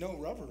like no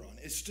rubber on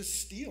it. It's just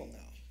steel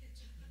now."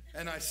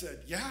 And I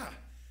said, "Yeah,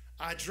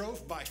 I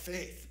drove by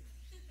faith."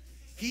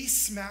 He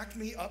smacked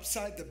me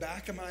upside the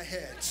back of my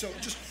head. So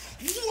just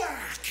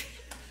whack.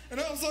 And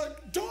I was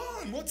like,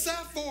 "Don, what's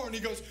that for?" And he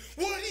goes,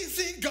 "What do you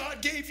think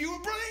God gave you a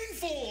brain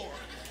for?"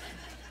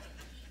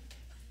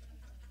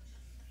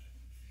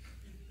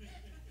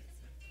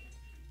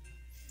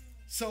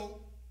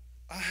 So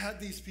I had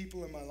these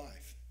people in my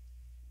life.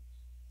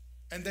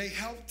 And they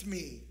helped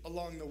me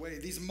along the way.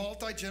 These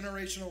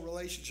multi-generational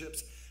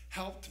relationships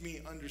helped me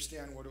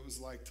understand what it was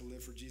like to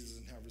live for Jesus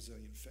and have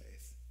resilient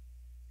faith.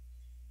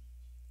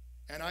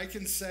 And I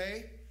can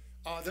say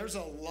there's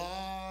a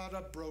lot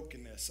of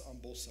brokenness on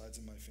both sides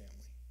of my family.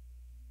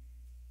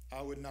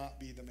 I would not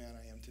be the man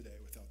I am today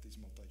without these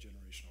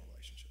multi-generational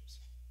relationships.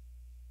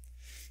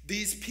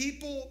 These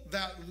people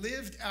that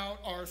lived out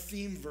our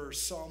theme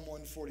verse, Psalm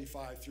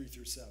 145,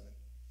 3-7,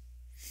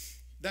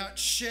 that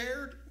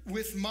shared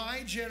with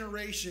my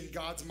generation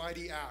God's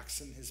mighty acts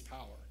and his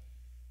power.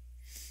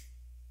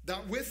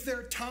 That with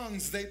their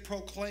tongues they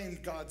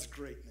proclaimed God's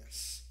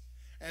greatness,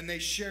 and they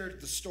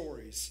shared the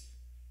stories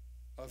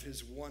of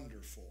his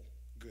wonderful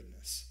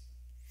goodness.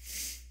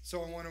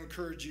 So I want to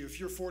encourage you, if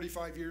you're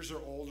 45 years or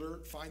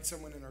older, find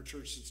someone in our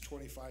church that's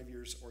 25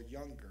 years or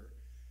younger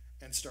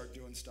and start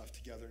doing stuff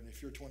together. And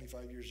if you're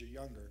 25 years or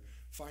younger,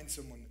 find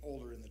someone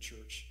older in the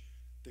church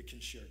that can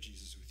share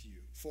Jesus with you.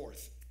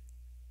 Fourth,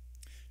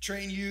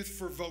 train youth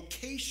for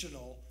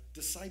vocational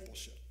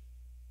discipleship.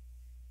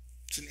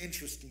 It's an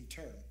interesting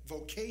term,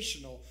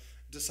 vocational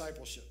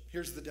discipleship.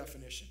 Here's the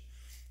definition.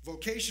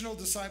 Vocational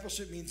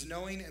discipleship means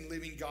knowing and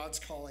living God's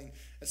calling,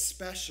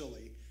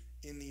 especially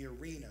in the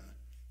arena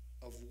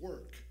of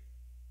work.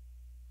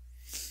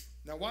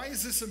 Now, why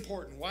is this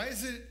important? Why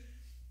is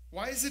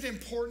it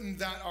important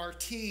that our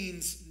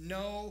teens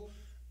know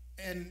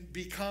and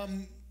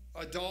become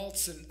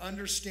adults and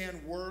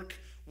understand work?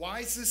 Why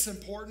is this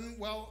important?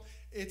 Well,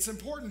 it's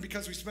important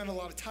because we spend a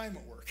lot of time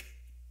at work.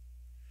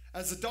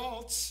 As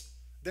adults,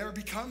 they're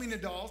becoming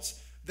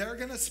adults, they're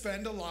going to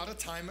spend a lot of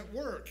time at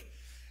work.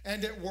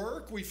 And at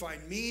work, we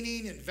find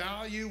meaning and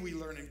value, we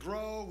learn and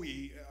grow,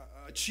 we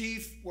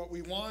achieve what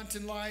we want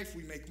in life,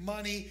 we make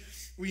money,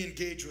 we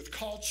engage with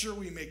culture,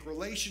 we make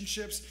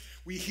relationships,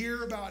 we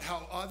hear about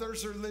how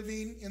others are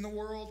living in the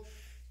world,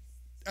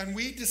 and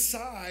we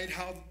decide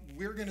how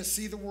we're going to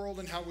see the world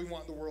and how we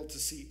want the world to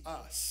see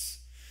us.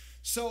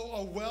 So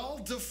a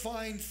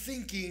well-defined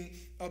thinking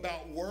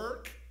about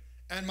work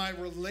and my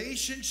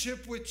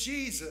relationship with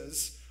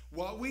Jesus,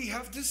 what we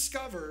have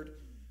discovered,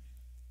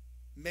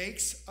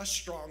 makes a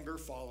stronger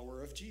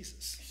follower of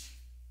Jesus.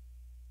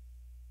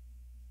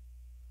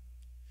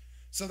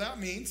 So that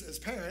means, as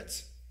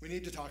parents, we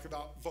need to talk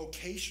about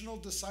vocational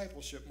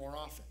discipleship more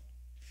often.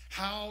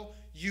 How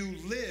you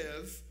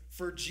live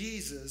for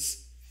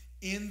Jesus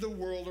in the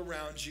world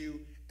around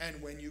you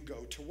and when you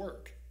go to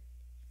work.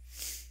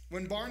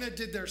 When Barna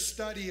did their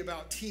study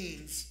about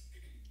teens,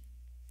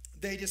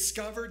 they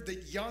discovered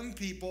that young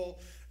people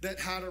that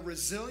had a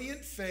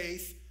resilient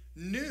faith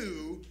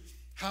knew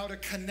how to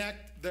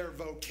connect their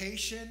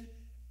vocation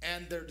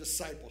and their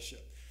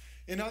discipleship.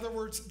 In other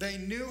words, they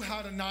knew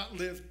how to not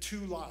live two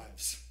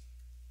lives.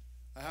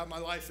 I have my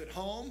life at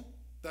home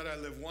that I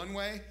live one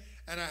way,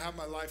 and I have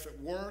my life at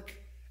work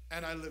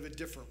and I live a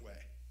different way.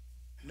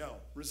 No,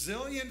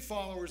 resilient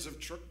followers of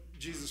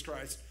Jesus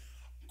Christ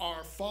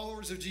are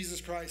followers of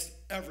Jesus Christ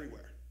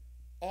everywhere,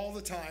 all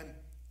the time,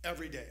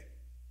 every day.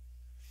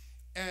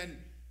 And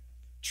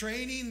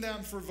training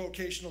them for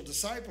vocational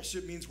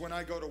discipleship means when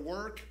I go to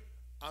work,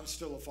 I'm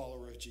still a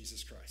follower of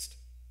Jesus Christ.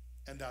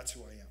 And that's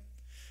who I am.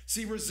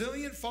 See,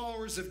 resilient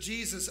followers of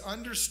Jesus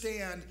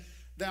understand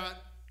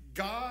that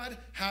God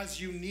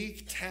has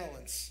unique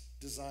talents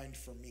designed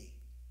for me.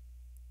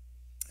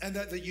 And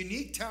that the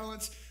unique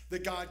talents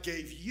that God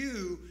gave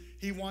you,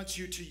 he wants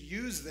you to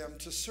use them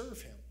to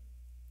serve him.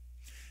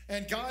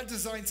 And God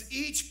designs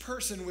each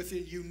person with a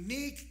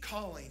unique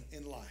calling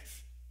in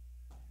life.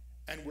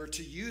 And we're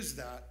to use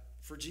that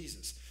for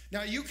Jesus.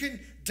 Now, you can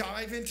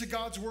dive into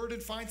God's word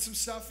and find some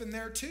stuff in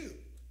there too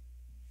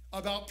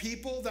about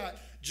people that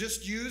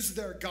just use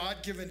their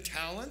God-given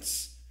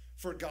talents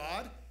for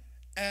God,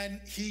 and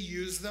he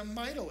used them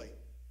mightily.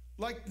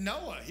 like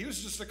Noah. He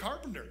was just a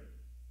carpenter.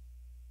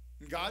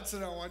 And God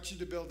said, I want you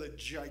to build a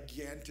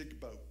gigantic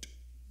boat.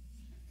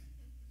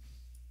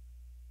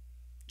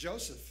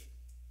 Joseph,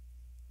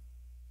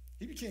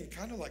 he became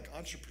kind of like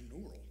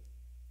entrepreneurial.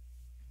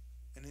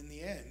 And in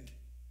the end,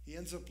 he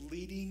ends up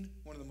leading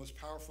one of the most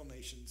powerful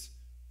nations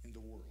in the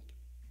world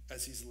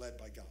as he's led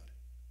by God.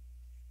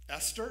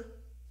 Esther?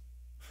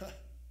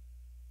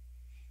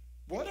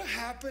 What would have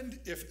happened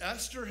if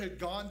Esther had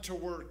gone to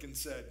work and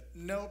said,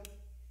 nope,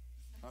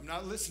 I'm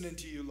not listening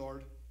to you,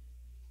 Lord?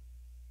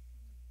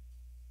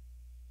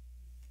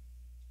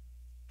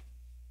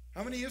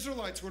 How many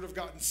Israelites would have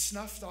gotten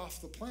snuffed off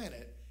the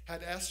planet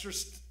had Esther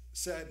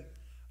said,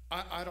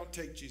 I don't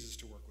take Jesus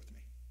to work with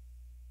me?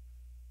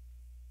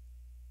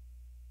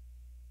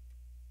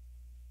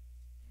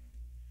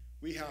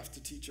 We have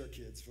to teach our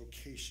kids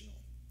vocational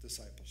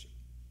discipleship.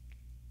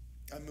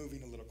 I'm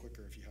moving a little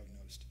quicker if you haven't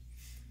noticed.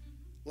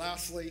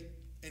 Lastly,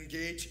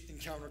 engage in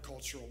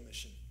countercultural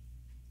mission.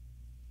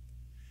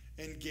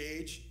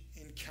 Engage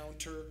in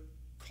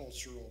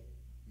countercultural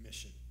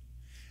mission.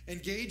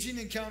 Engaging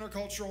in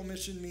countercultural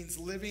mission means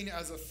living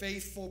as a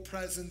faithful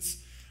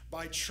presence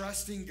by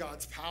trusting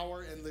God's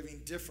power and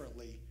living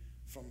differently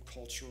from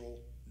cultural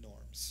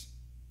norms.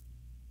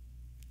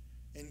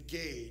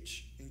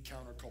 Engage in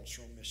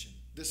countercultural mission.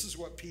 This is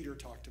what Peter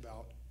talked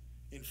about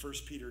in 1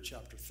 Peter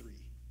chapter 3.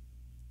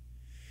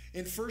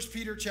 In 1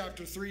 Peter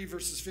chapter 3,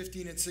 verses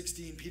 15 and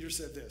 16, Peter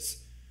said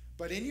this,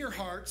 but in your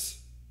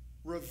hearts,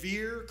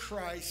 revere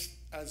Christ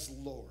as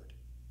Lord.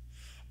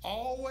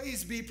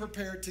 Always be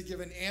prepared to give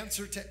an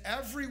answer to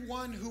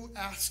everyone who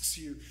asks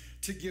you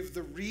to give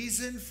the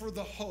reason for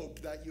the hope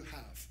that you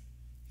have.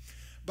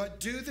 But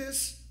do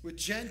this with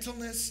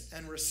gentleness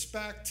and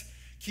respect,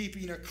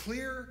 keeping a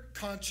clear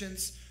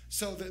conscience,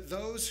 so that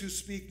those who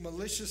speak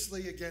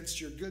maliciously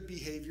against your good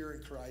behavior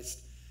in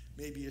Christ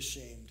may be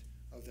ashamed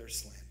of their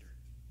slander.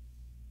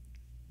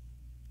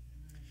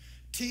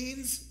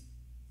 Teens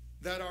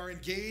that are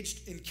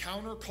engaged in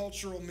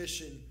countercultural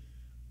mission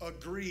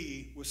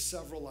agree with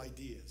several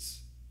ideas.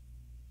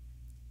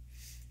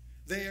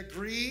 They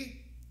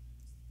agree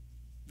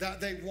that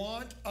they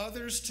want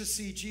others to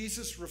see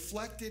Jesus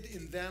reflected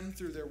in them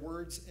through their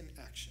words and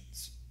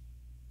actions.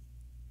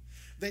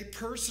 They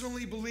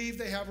personally believe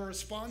they have a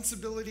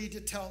responsibility to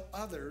tell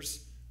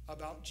others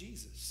about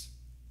Jesus.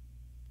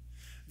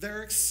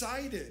 They're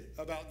excited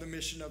about the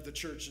mission of the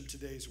church in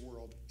today's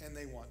world, and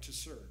they want to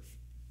serve.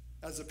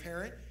 As a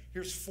parent,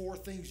 here's 4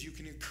 things you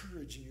can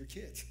encourage in your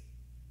kids.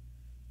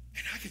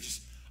 And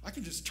I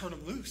can just turn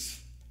them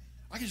loose.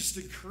 I can just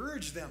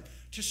encourage them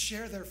to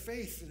share their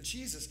faith in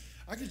Jesus.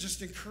 I can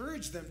just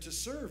encourage them to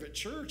serve at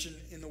church and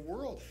in the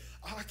world.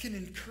 I can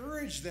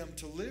encourage them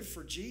to live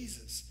for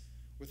Jesus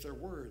with their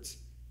words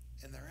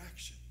and their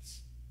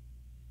actions.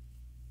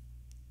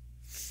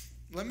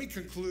 Let me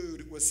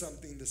conclude with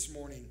something this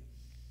morning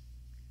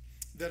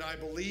that I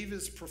believe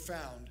is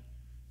profound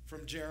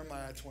from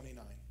Jeremiah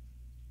 29.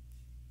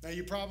 Now,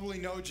 you probably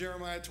know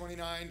Jeremiah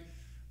 29,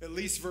 at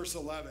least verse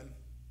 11.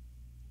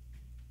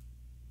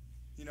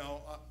 You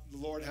know, the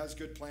Lord has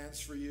good plans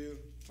for you,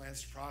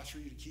 plans to prosper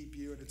you, to keep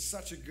you. And it's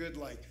such a good,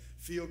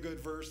 feel-good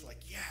verse.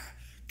 Yeah,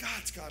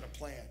 God's got a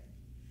plan.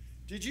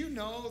 Did you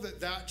know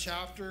that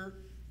chapter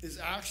is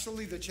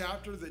actually the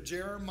chapter that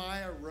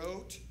Jeremiah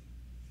wrote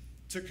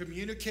to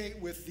communicate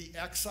with the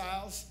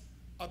exiles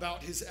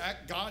about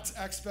God's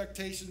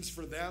expectations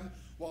for them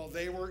while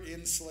they were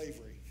in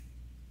slavery?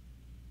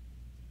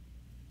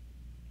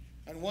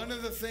 And one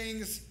of the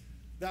things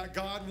that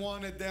God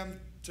wanted them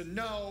to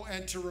know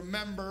and to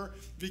remember,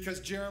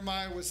 because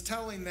Jeremiah was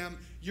telling them,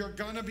 you're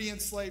going to be in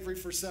slavery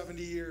for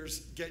 70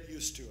 years. Get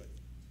used to it.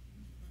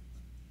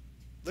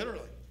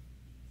 Literally.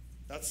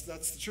 That's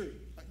the truth.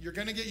 You're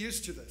going to get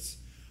used to this.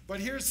 But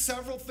here's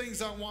several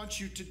things I want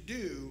you to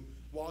do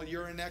while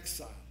you're in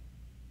exile.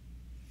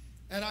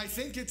 And I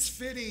think it's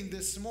fitting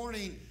this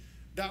morning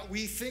that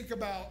we think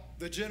about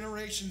the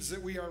generations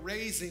that we are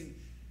raising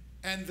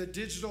and the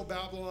digital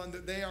Babylon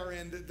that they are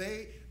in,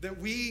 that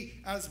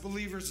we as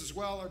believers as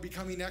well are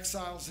becoming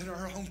exiles in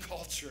our own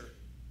culture.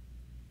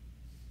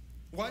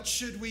 What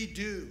should we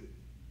do?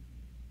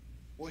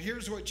 Well,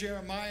 here's what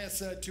Jeremiah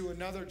said to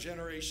another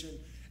generation,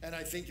 and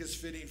I think is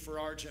fitting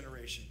for our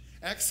generation.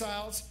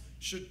 Exiles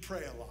should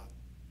pray a lot.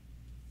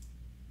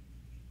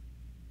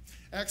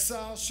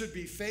 Exiles should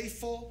be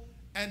faithful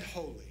and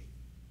holy.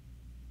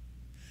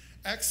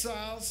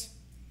 Exiles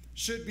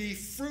should be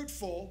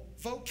fruitful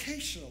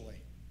vocationally.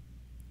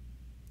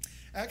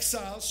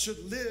 Exiles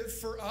should live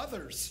for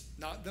others,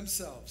 not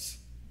themselves.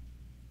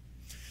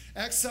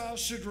 Exiles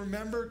should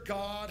remember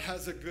God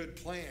has a good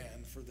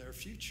plan for their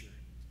future.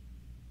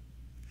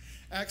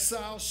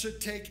 Exiles should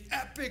take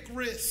epic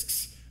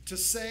risks to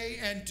say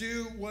and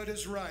do what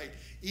is right,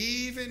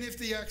 even if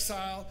the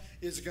exile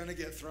is going to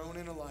get thrown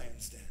in a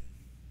lion's den.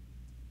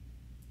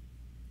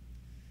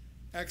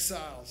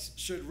 Exiles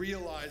should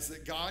realize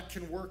that God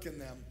can work in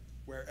them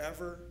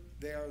wherever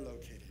they are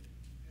located.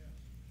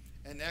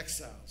 And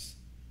exiles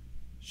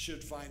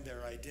should find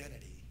their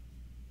identity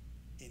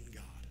in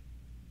God.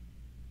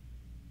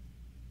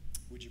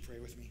 Would you pray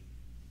with me?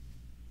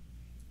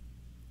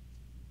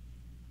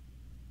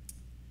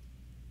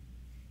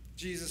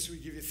 Jesus, we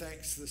give you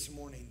thanks this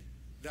morning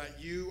that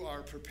you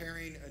are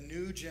preparing a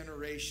new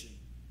generation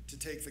to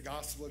take the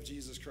gospel of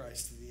Jesus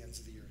Christ to the ends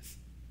of the earth.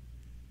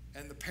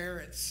 And the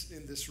parents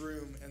in this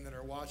room and that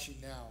are watching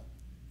now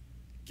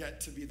get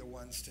to be the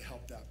ones to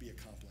help that be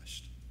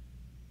accomplished.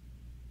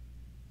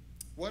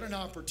 What an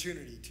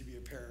opportunity to be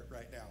a parent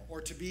right now,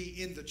 or to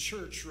be in the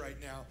church right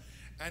now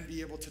and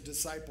be able to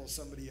disciple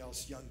somebody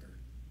else younger.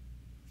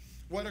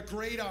 What a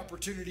great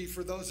opportunity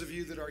for those of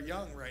you that are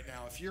young right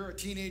now. If you're a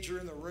teenager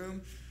in the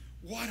room,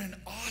 what an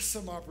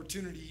awesome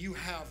opportunity you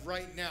have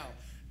right now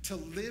to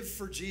live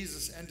for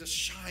Jesus and to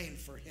shine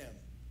for him.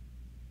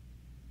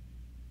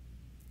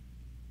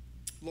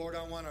 Lord,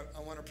 I want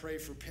to pray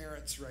for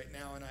parents right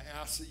now, and I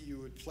ask that you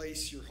would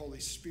place your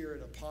Holy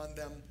Spirit upon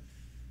them,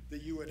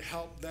 that you would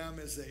help them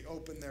as they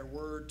open their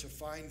word to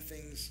find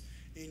things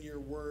in your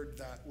word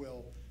that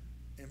will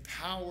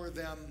empower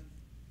them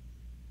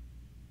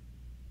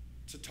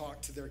to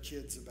talk to their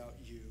kids about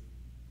you.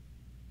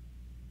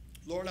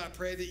 Lord, I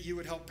pray that you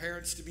would help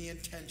parents to be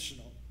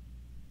intentional.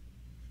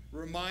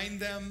 Remind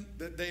them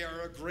that they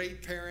are a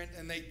great parent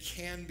and they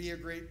can be a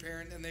great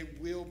parent and they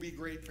will be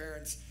great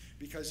parents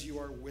because you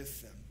are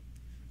with them.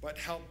 But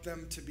help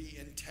them to be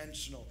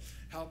intentional.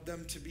 Help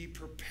them to be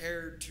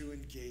prepared to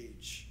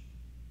engage.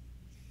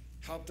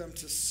 Help them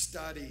to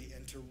study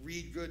and to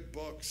read good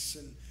books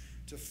and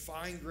to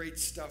find great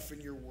stuff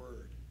in your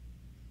word.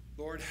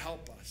 Lord,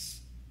 help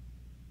us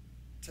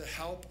to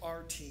help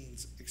our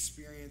teens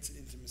experience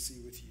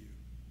intimacy with you,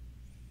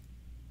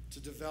 to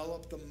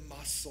develop the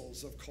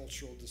muscles of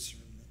cultural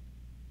discernment,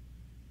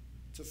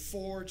 to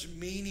forge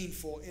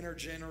meaningful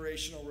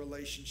intergenerational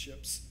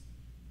relationships,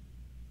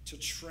 to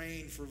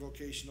train for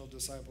vocational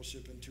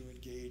discipleship, and to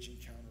engage in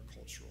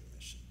countercultural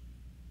mission.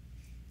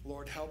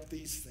 Lord, help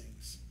these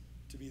things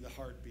to be the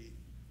heartbeat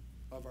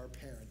of our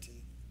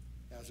parenting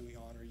as we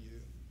honor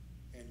you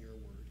and your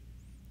word.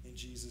 In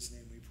Jesus'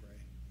 name we pray.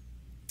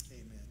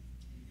 Amen.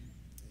 Amen.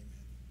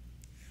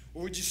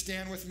 Well, would you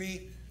stand with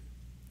me?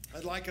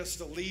 I'd like us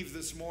to leave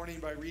this morning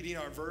by reading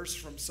our verse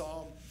from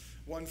Psalm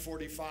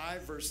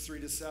 145, verse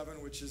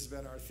 3-7, which has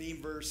been our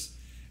theme verse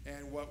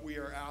and what we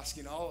are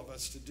asking all of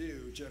us to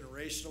do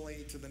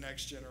generationally to the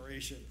next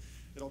generation.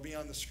 It'll be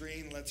on the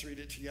screen. Let's read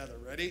it together.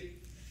 Ready?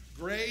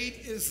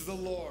 Great is the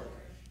Lord.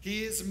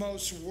 He is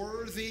most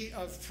worthy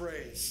of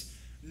praise.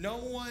 No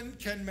one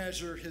can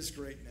measure his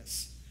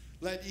greatness.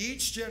 Let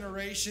each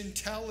generation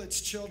tell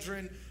its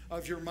children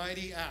of your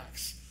mighty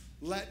acts.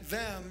 Let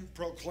them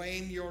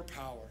proclaim your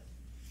power.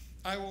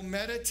 I will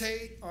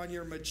meditate on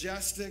your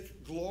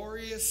majestic,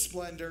 glorious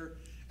splendor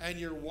and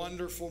your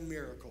wonderful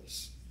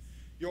miracles.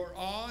 Your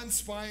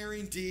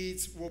awe-inspiring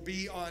deeds will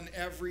be on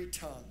every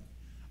tongue.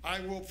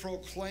 I will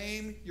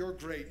proclaim your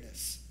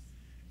greatness.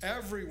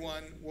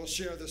 Everyone will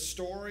share the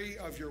story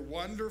of your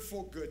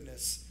wonderful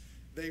goodness.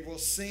 They will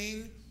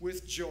sing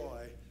with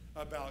joy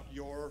about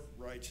your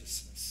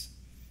righteousness.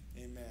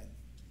 Amen.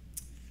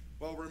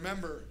 Well,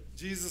 remember,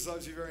 Jesus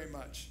loves you very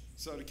much.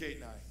 So do Kate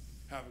and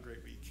I. Have a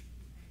great week.